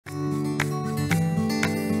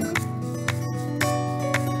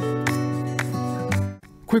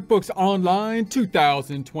QuickBooks Online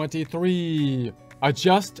 2023.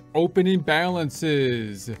 Adjust opening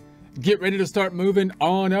balances. Get ready to start moving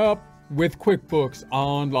on up with QuickBooks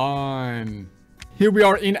Online. Here we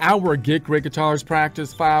are in our Get Great Guitars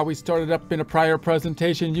practice file. We started up in a prior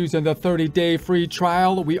presentation using the 30-day free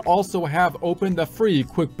trial. We also have opened the free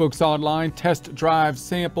QuickBooks Online Test Drive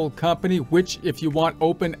Sample Company, which if you want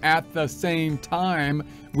open at the same time,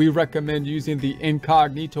 we recommend using the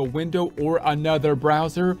incognito window or another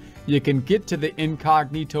browser. You can get to the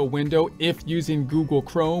incognito window if using Google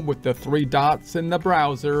Chrome with the three dots in the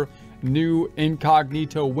browser, new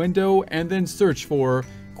incognito window, and then search for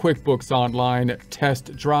QuickBooks Online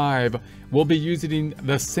Test Drive. We'll be using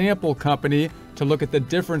the sample company to look at the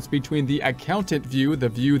difference between the accountant view, the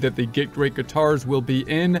view that the Get Great Guitars will be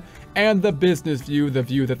in, and the business view, the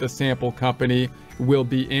view that the sample company will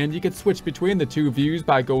be in. You can switch between the two views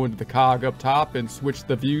by going to the cog up top and switch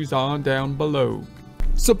the views on down below.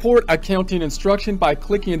 Support accounting instruction by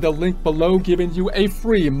clicking the link below, giving you a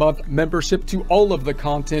free month membership to all of the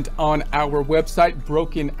content on our website,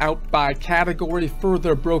 broken out by category,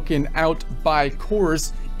 further broken out by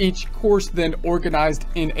course. Each course then organized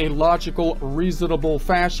in a logical, reasonable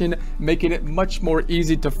fashion, making it much more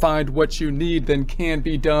easy to find what you need than can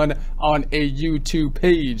be done on a YouTube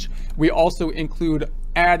page. We also include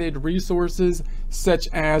added resources such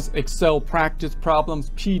as Excel practice problems,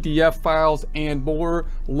 PDF files, and more,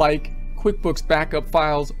 like QuickBooks backup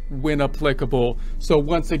files when applicable. So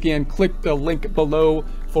once again, click the link below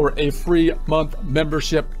for a free month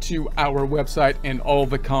membership to our website and all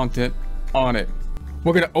the content on it.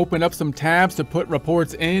 We're going to open up some tabs to put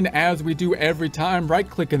reports in, as we do every time.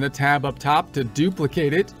 Right-click in the tab up top to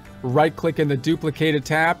duplicate it. Right-click in the duplicated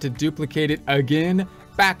tab to duplicate it again.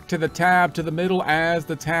 Back to the tab to the middle as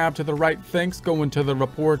the tab to the right thinks. Go into the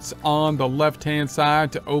reports on the left-hand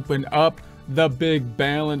side to open up the big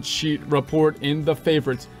balance sheet report in the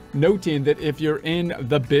favorites. Noting that if you're in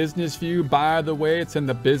the business view, by the way, it's in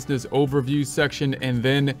the business overview section, and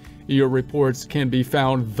then your reports can be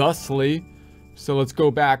found thusly. So let's go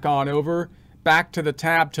back on over. Back to the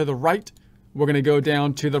tab to the right. We're going to go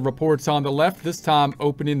down to the reports on the left, this time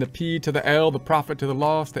opening the P to the L, the profit to the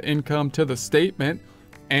loss, the income to the statement.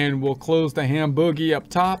 And we'll close the ham boogie up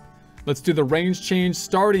top. Let's do the range change,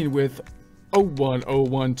 starting with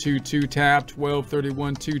 010122 tab,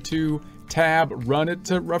 123122 tab, run it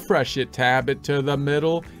to refresh it, tab it to the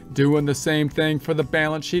middle, doing the same thing for the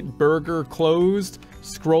balance sheet, burger closed,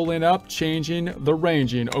 scrolling up, changing the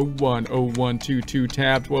ranging, 010122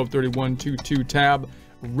 tab, 123122 tab,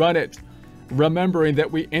 run it. Remembering that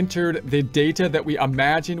we entered the data that we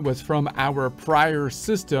imagined was from our prior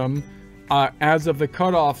system, as of the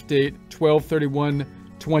cutoff date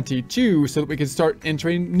 12/31/22, so that we can start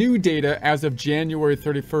entering new data as of January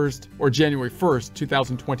 31st or January 1st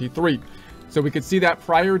 2023. So we can see that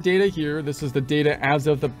prior data here. This is the data as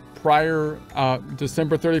of the prior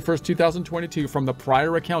December 31st 2022 from the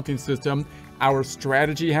prior accounting system. Our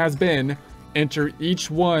strategy has been enter each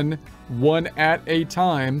one at a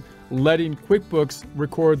time, letting QuickBooks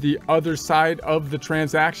record the other side of the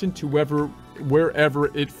transaction to wherever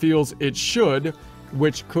it feels it should,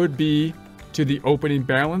 which could be to the opening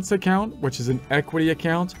balance account, which is an equity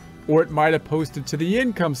account, or it might have posted to the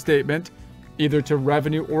income statement, either to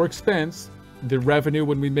revenue or expense. The revenue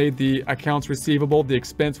when we made the accounts receivable, the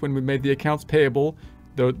expense when we made the accounts payable,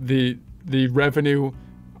 the revenue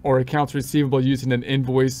or accounts receivable using an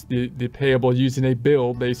invoice, the payable using a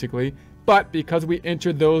bill, basically. But because we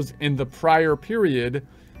entered those in the prior period,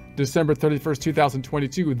 December 31st,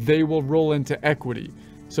 2022, they will roll into equity.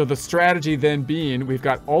 So the strategy then being, we've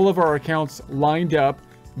got all of our accounts lined up.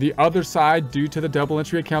 The other side, due to the double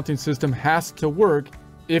entry accounting system, has to work.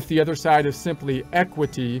 If the other side is simply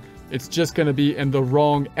equity, it's just going to be in the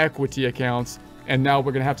wrong equity accounts. And now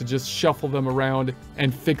we're going to have to just shuffle them around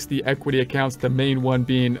and fix the equity accounts, the main one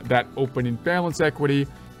being that opening balance equity,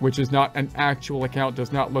 which is not an actual account,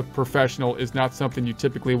 does not look professional, is not something you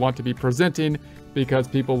typically want to be presenting, because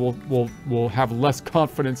people will have less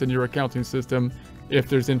confidence in your accounting system if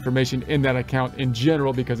there's information in that account in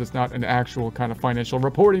general, because it's not an actual kind of financial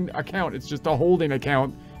reporting account. It's just a holding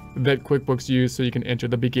account that QuickBooks use so you can enter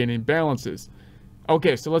the beginning balances.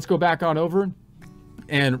 Okay, so let's go back on over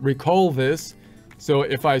and recall this. So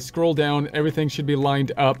if I scroll down, everything should be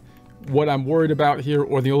lined up. What I'm worried about here,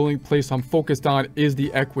 or the only place I'm focused on, is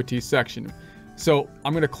the equity section. So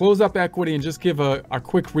I'm going to close up equity and just give a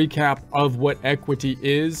quick recap of what equity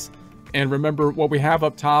is. And remember, what we have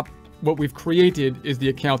up top, what we've created is the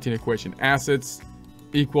accounting equation. Assets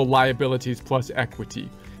equal liabilities plus equity.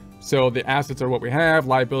 So the assets are what we have,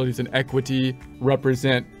 liabilities and equity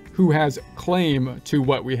represent who has claim to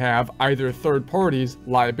what we have, either third parties,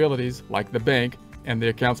 liabilities like the bank and the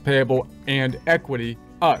accounts payable, and equity,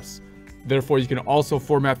 us. Therefore, you can also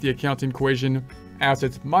format the accounting equation: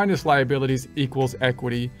 assets minus liabilities equals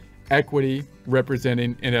equity. Equity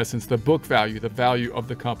representing, in essence, the book value, the value of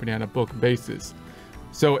the company on a book basis.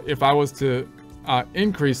 So if I was to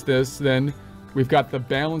increase this, then we've got the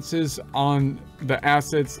balances on the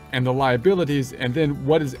assets and the liabilities. And then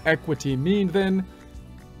what does equity mean then?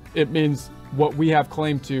 It means what we have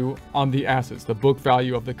claim to on the assets, the book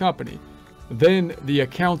value of the company. Then the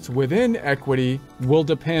accounts within equity will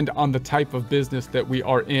depend on the type of business that we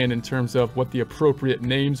are in terms of what the appropriate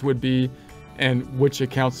names would be and which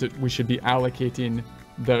accounts that we should be allocating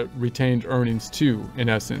the retained earnings to, in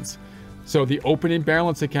essence. So the opening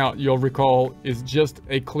balance account, you'll recall, is just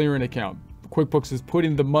a clearing account. QuickBooks is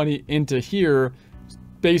putting the money into here,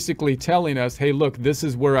 basically telling us, hey, look, this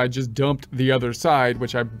is where I just dumped the other side,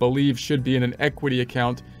 which I believe should be in an equity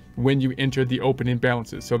account when you enter the opening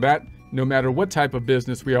balances. So that no matter what type of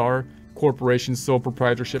business we are, corporation, sole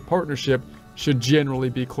proprietorship, partnership, should generally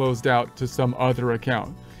be closed out to some other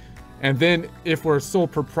account. And then if we're a sole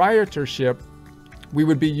proprietorship, we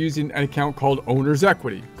would be using an account called owner's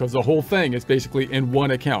equity, because the whole thing is basically in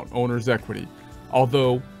one account, owner's equity.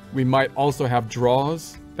 Although we might also have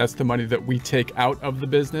draws. That's the money that we take out of the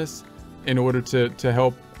business in order to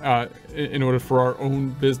help, in order for our own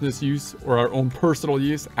business use or our own personal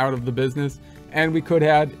use out of the business. And we could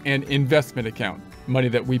add an investment account, money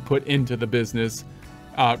that we put into the business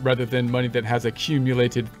rather than money that has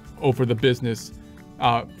accumulated over the business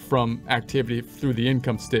from activity through the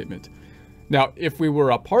income statement. Now, if we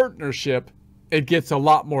were a partnership, it gets a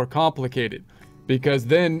lot more complicated, because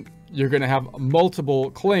then you're going to have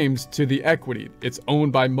multiple claims to the equity. It's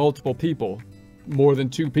owned by multiple people, more than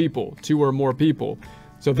two people, two or more people.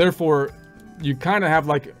 So therefore, you kind of have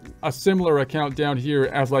like a similar account down here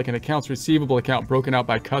as like an accounts receivable account broken out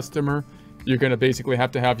by customer. You're going to basically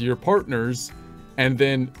have to have your partners and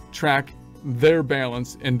then track their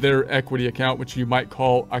balance in their equity account, which you might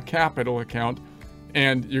call a capital account.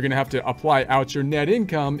 And you're going to have to apply out your net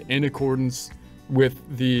income in accordance with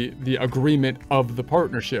the agreement of the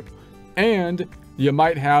partnership. And you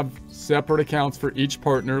might have separate accounts for each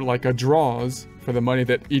partner, like a draws for the money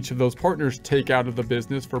that each of those partners take out of the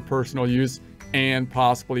business for personal use, and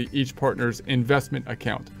possibly each partner's investment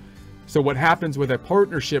account. So what happens with a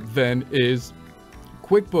partnership then is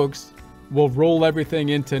QuickBooks will roll everything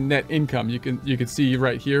into net income. You can see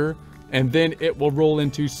right here, and then it will roll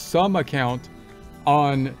into some account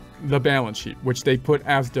on the balance sheet, which they put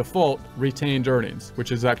as default retained earnings,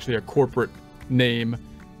 which is actually a corporate name,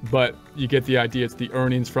 but you get the idea. It's the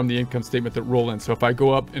earnings from the income statement that roll in. So if I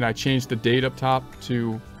go up and I change the date up top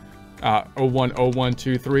to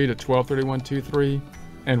 01/01/23 to 12/31/23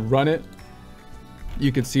 and run it,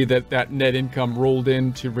 you can see that that net income rolled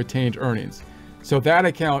into retained earnings. So that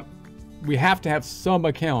account, we have to have some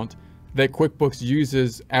account that QuickBooks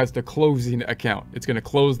uses as the closing account. It's going to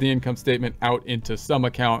close the income statement out into some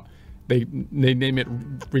account. They name it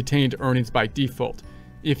retained earnings by default.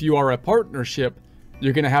 If you are a partnership,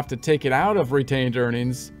 you're going to have to take it out of retained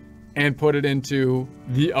earnings and put it into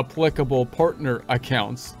the applicable partner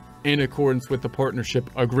accounts in accordance with the partnership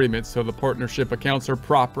agreement, so the partnership accounts are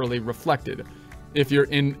properly reflected. If you're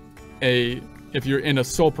in a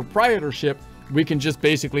sole proprietorship, we can just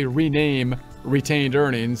basically rename retained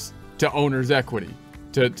earnings to owner's equity,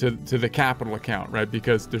 to the capital account, right?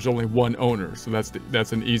 Because there's only one owner, so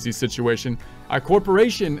that's an easy situation. A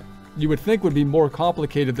corporation, you would think, would be more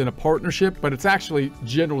complicated than a partnership, but it's actually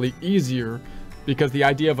generally easier, because the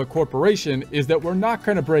idea of a corporation is that we're not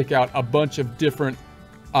going to break out a bunch of different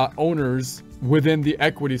owners within the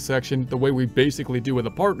equity section the way we basically do with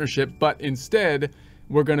a partnership, but instead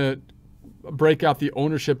we're going to break out the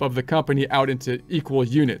ownership of the company out into equal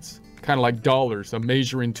units, kind of like dollars, a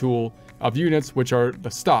measuring tool of units, which are the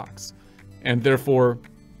stocks. And therefore,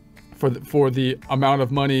 for the amount of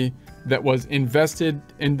money that was invested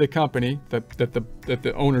in the company, that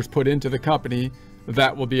the owners put into the company,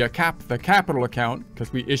 that will be the capital account,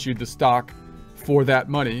 because we issued the stock for that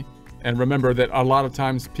money. And remember that a lot of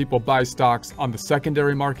times people buy stocks on the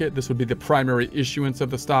secondary market. This would be the primary issuance of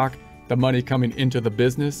the stock, the money coming into the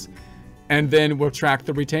business. And then we'll track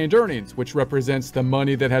the retained earnings, which represents the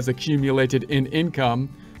money that has accumulated in income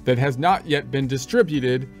that has not yet been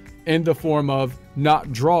distributed in the form of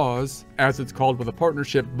not draws, as it's called with a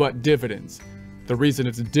partnership, but dividends. The reason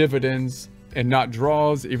it's dividends and not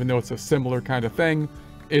draws, even though it's a similar kind of thing,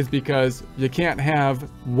 is because you can't have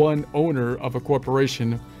one owner of a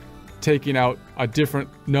corporation taking out a different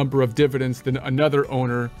number of dividends than another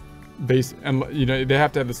owner and you know, they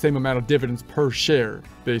have to have the same amount of dividends per share,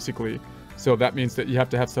 basically. So that means that you have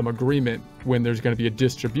to have some agreement when there's going to be a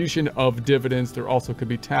distribution of dividends. There also could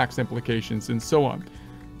be tax implications and so on.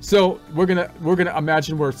 So we're gonna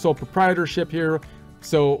imagine we're sole proprietorship here.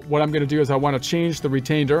 So what I'm gonna do is I want to change the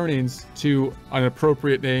retained earnings to an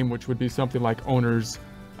appropriate name, which would be something like owner's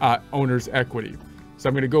equity. So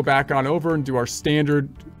I'm gonna go back on over and do our standard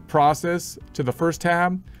process to the first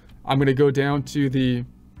tab. I'm gonna go down to the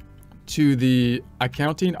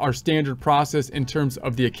accounting, our standard process in terms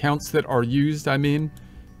of the accounts that are used, I mean.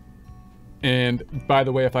 And by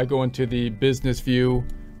the way, if I go into the business view,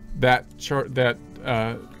 that chart, that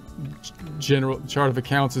general chart of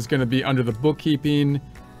accounts is going to be under the bookkeeping,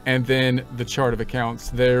 and then the chart of accounts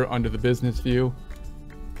there under the business view.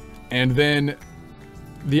 And then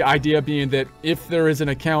the idea being that if there is an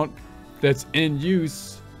account that's in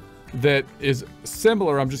use that is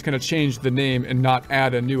similar, I'm just going to change the name and not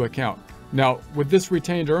add a new account. Now with this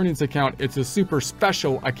retained earnings account, it's a super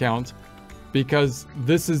special account because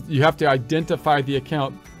this is, you have to identify the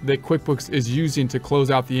account that QuickBooks is using to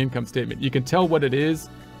close out the income statement. You can tell what it is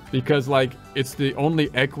because like it's the only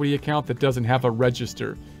equity account that doesn't have a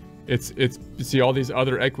register. It's you see all these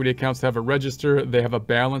other equity accounts have a register, they have a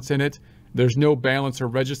balance in it. There's no balance or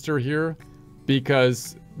register here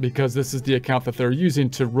because this is the account that they're using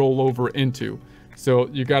to roll over into. So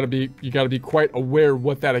you got to be quite aware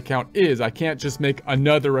what that account is. I can't just make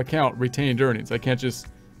another account retained earnings. I can't just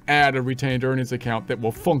add a retained earnings account that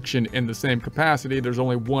will function in the same capacity. There's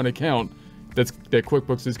only one account that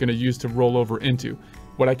QuickBooks is going to use to roll over into.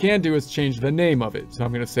 What I can do is change the name of it. So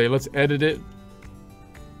I'm going to say, let's edit it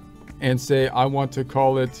and say, I want to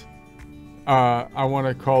call it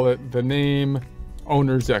the name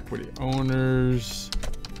Owner's Equity. Owner's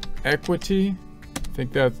Equity. I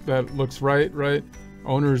think that looks right?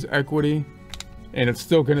 Owner's Equity. And it's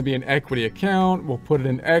still going to be an equity account. We'll put it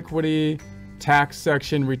in equity. Tax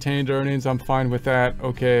section, retained earnings, I'm fine with that.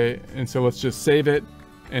 Okay, and so let's just save it.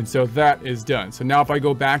 And so that is done. So now if I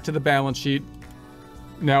go back to the balance sheet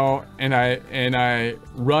now and I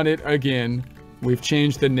run it again, we've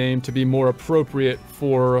changed the name to be more appropriate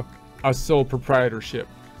for a sole proprietorship.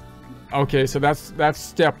 Okay, so that's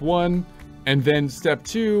step one. And then step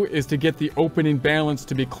two is to get the opening balance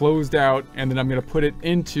to be closed out, and then I'm going to put it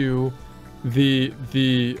into the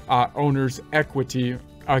owner's equity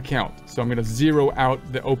account. So I'm going to zero out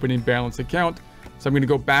the opening balance account. So I'm going to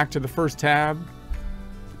go back to the first tab,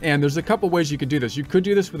 and there's a couple ways you could do this. You could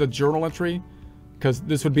do this with a journal entry, because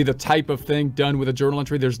this would be the type of thing done with a journal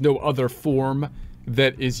entry. There's no other form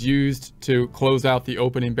that is used to close out the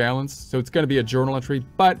opening balance, so it's going to be a journal entry.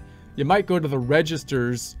 But you might go to the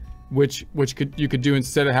registers, which you could do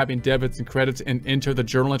instead of having debits and credits, and enter the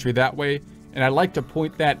journal entry that way. And I like to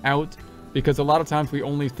point that out because a lot of times we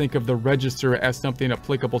only think of the register as something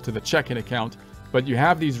applicable to the checking account, but you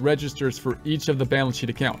have these registers for each of the balance sheet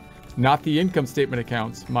account, not the income statement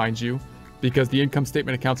accounts, mind you, because the income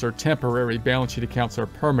statement accounts are temporary, balance sheet accounts are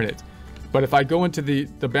permanent. But if I go into the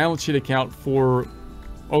balance sheet account for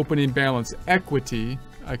opening balance equity,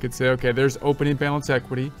 I could say, okay, there's opening balance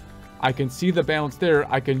equity. I can see the balance there.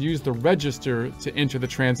 I can use the register to enter the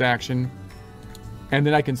transaction, and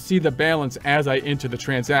then I can see the balance as I enter the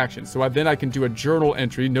transaction. So then I can do a journal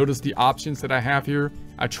entry. Notice the options that I have here,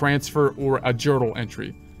 a transfer or a journal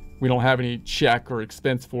entry. We don't have any check or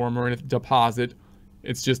expense form or any deposit.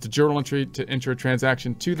 It's just a journal entry to enter a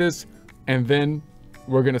transaction to this. And then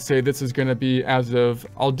we're going to say this is going to be as of,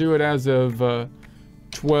 I'll do it as of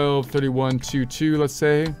 12/31/22, let's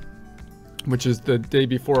say, which is the day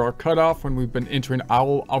before our cutoff when we've been entering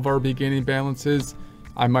all of our beginning balances.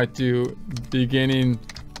 I might do beginning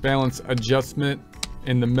balance adjustment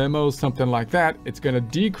in the memo, something like that. It's going to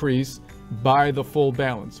decrease by the full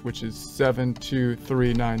balance, which is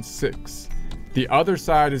 72396. The other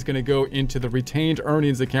side is going to go into the retained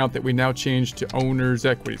earnings account that we now changed to owner's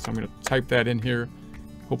equity. So I'm going to type that in here.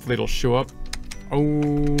 Hopefully it'll show up.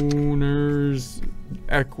 Owner's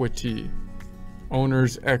equity.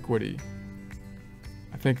 Owner's equity.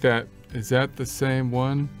 I think that, is that the same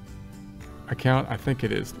one? Account? I think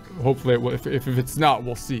it is. Hopefully it will. If it's not,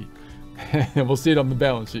 we'll see. We'll see it on the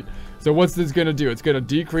balance sheet. So what's this going to do? It's going to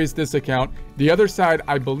decrease this account. The other side,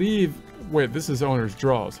 I believe, wait, this is owner's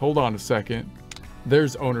draws. Hold on a second.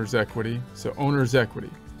 There's owner's equity. So owner's equity.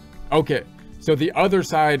 Okay. So the other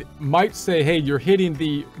side might say, hey, you're hitting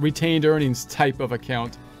the retained earnings type of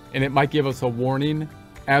account, and it might give us a warning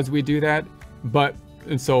as we do that.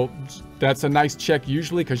 And so that's a nice check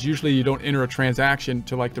usually, because usually you don't enter a transaction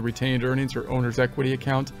to like the retained earnings or owner's equity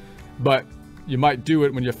account, but you might do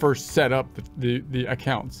it when you first set up the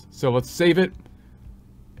accounts. So let's save it.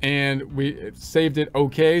 and we saved it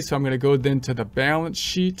okay. So I'm going to go then to the balance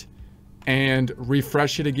sheet and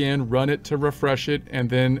refresh it again, run it to refresh it. And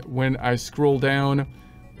then when I scroll down,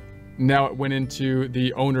 now it went into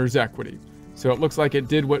the owner's equity. So it looks like it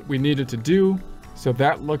did what we needed to do. So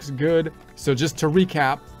that looks good. So just to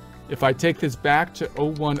recap, if I take this back to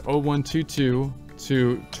 01/01/22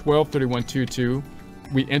 to 12/31/22,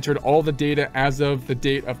 we entered all the data as of the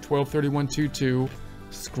date of 12/31/22.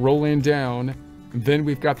 Scrolling down, then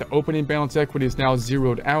we've got the opening balance equity is now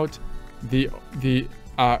zeroed out. The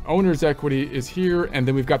owner's equity is here, and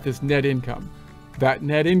then we've got this net income. That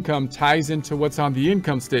net income ties into what's on the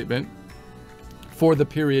income statement for the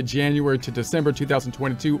period January to December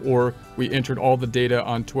 2022, or we entered all the data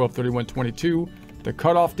on 12/31/22. The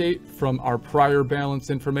cutoff date from our prior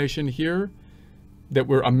balance information here that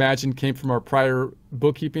we're imagined came from our prior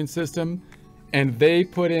bookkeeping system, and they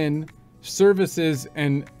put in services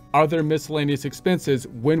and other miscellaneous expenses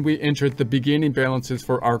when we entered the beginning balances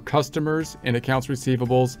for our customers in accounts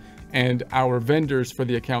receivables and our vendors for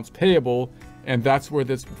the accounts payable. And that's where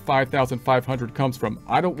this 5,500 comes from.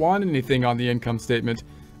 I don't want anything on the income statement,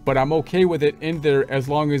 but I'm okay with it in there as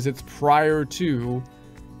long as it's prior to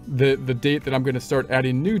the date that I'm going to start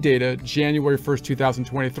adding new data, January 1st,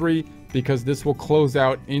 2023, because this will close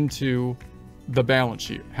out into the balance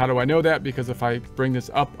sheet. How do I know that? Because if I bring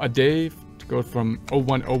this up a day to go from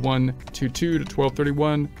 01/01/22 to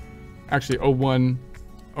 12/31, actually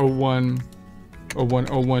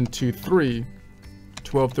 01/01/01/23,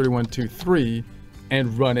 12/31/23,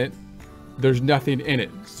 and run it, there's nothing in it.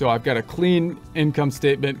 So I've got a clean income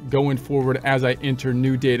statement going forward as I enter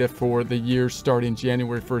new data for the year starting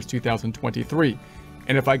January 1st, 2023.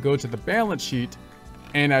 And if I go to the balance sheet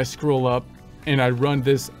and I scroll up and I run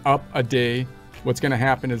this up a day, what's going to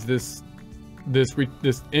happen is this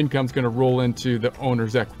income is going to roll into the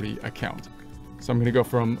owner's equity account. So I'm going to go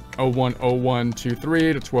from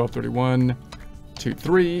 01/01/23 to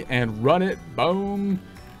 12/31/23 and run it. Boom.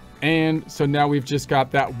 And so now we've just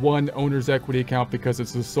got that one owner's equity account because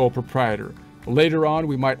it's the sole proprietor. Later on,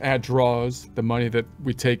 we might add draws, the money that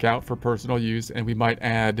we take out for personal use, and we might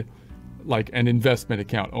add like an investment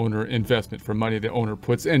account, owner investment, for money the owner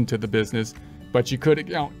puts into the business. But you could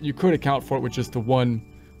account for it with just the one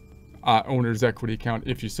owner's equity account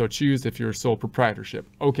if you so choose, if you're a sole proprietorship.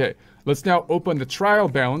 Okay, let's now open the trial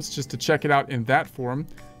balance just to check it out in that form.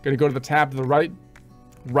 Going to go to the tab to the right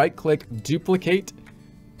click, duplicate,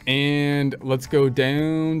 and let's go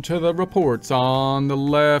down to the reports on the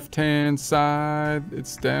left hand side.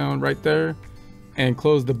 It's down right there, and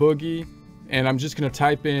close the boogie. And I'm just going to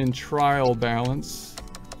type in trial balance.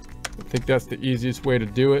 I think that's the easiest way to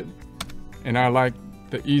do it, and I like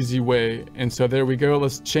the easy way. And so there we go.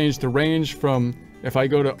 Let's change the range from, if I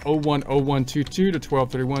go to 01/01/22 to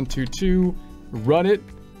 12/31/22, run it.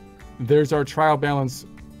 There's our trial balance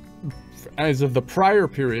as of the prior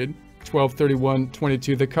period,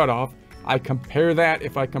 12/31/22, the cutoff. I compare that,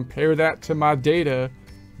 if I compare that to my data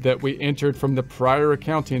that we entered from the prior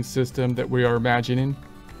accounting system that we are imagining,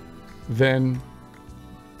 then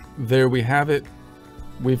there we have it.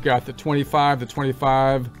 We've got the 25, the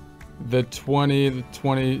 25, the 20, the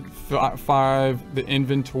 25, the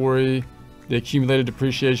inventory, the accumulated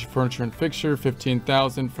depreciation, furniture and fixture,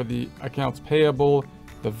 15,000 for the accounts payable,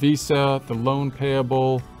 the Visa, the loan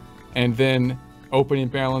payable, and then opening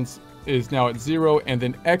balance is now at 0, and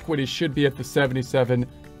then equity should be at the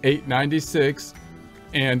 77,896.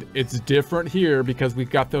 And it's different here because we've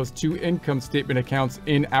got those two income statement accounts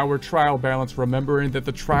in our trial balance, remembering that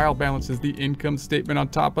the trial balance is the income statement on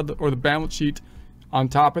top of or the balance sheet on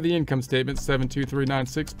top of the income statement,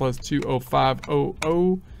 72396 plus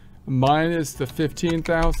 20500 minus the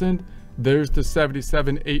 15,000. There's the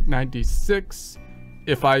 77,896.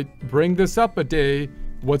 If I bring this up a day,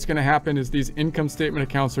 what's going to happen is these income statement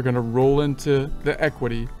accounts are going to roll into the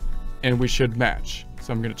equity, and we should match.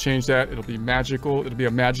 So I'm going to change that. It'll be magical. It'll be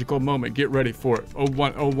a magical moment. Get ready for it.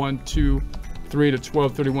 01/01/23 to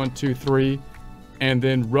 12/31/23, and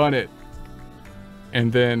then run it.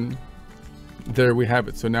 And then there we have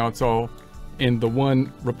it. So now it's all in the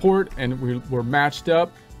one report, and we're matched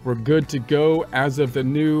up. We're good to go as of the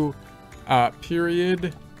new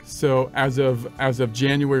period. So as of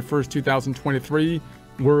January 1st, 2023,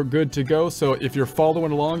 we're good to go. So if you're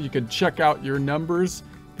following along, you can check out your numbers.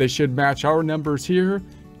 They should match our numbers here.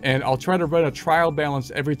 And I'll try to run a trial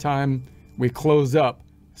balance every time we close up,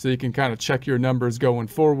 so you can kind of check your numbers going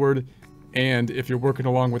forward. And if you're working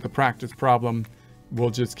along with the practice problem, we'll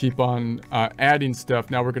just keep on adding stuff.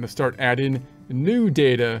 Now we're going to start adding new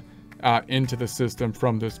data into the system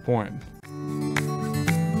from this point.